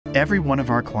Every one of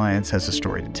our clients has a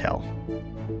story to tell.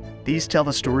 These tell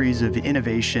the stories of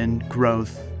innovation,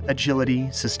 growth, agility,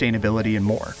 sustainability, and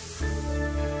more.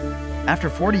 After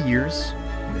 40 years,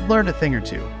 we've learned a thing or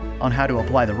two on how to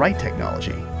apply the right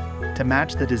technology to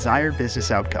match the desired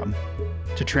business outcome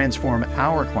to transform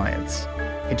our clients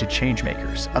into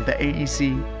changemakers of the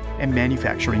AEC and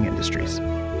manufacturing industries.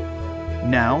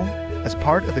 Now, as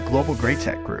part of the global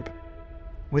Graitec Group,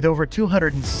 with over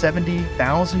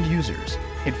 270,000 users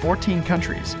in 14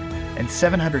 countries and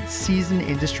 700 seasoned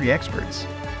industry experts,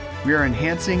 we are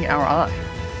enhancing our eye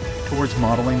towards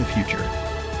modeling the future.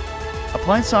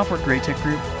 Applied Software Graitec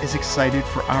Group is excited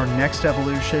for our next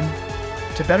evolution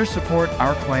to better support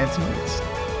our clients' needs.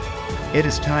 It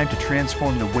is time to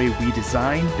transform the way we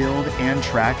design, build, and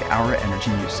track our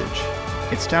energy usage.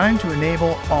 It's time to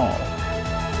enable all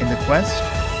in the quest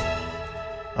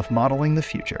of modeling the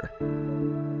future.